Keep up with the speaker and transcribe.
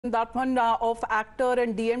That one of actor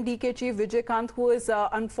and DMDK chief Vijayakanth, who is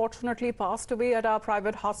unfortunately passed away at our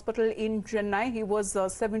private hospital in Chennai. He was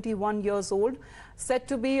 71 years old, said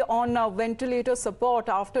to be on ventilator support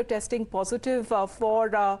after testing positive for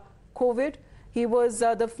COVID. He was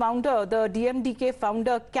the founder, the DMDK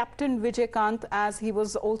founder, Captain Vijayakanth, as he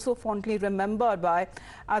was also fondly remembered by.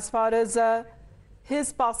 As far as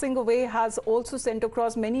his passing away has also sent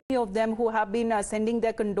across many of them who have been sending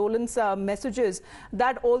their condolence messages.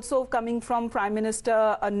 That also coming from Prime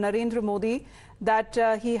Minister Narendra Modi,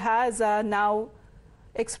 that he has now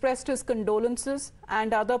expressed his condolences,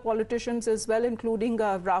 and other politicians as well, including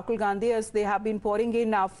Rahul Gandhi, as they have been pouring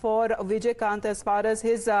in for Vijayakanth as far as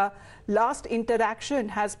his last interaction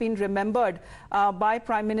has been remembered by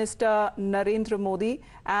Prime Minister Narendra Modi,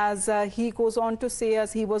 as he goes on to say,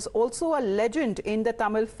 as he was also a legend in the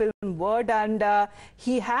Tamil film world, and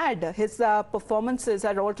he had his performances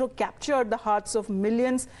had also captured the hearts of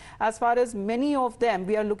millions. As far as many of them,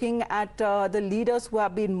 we are looking at the leaders who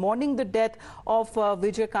have been mourning the death of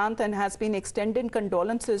Vijayakanth, and has been extending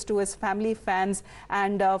condolences to his family, fans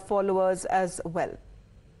and followers as well.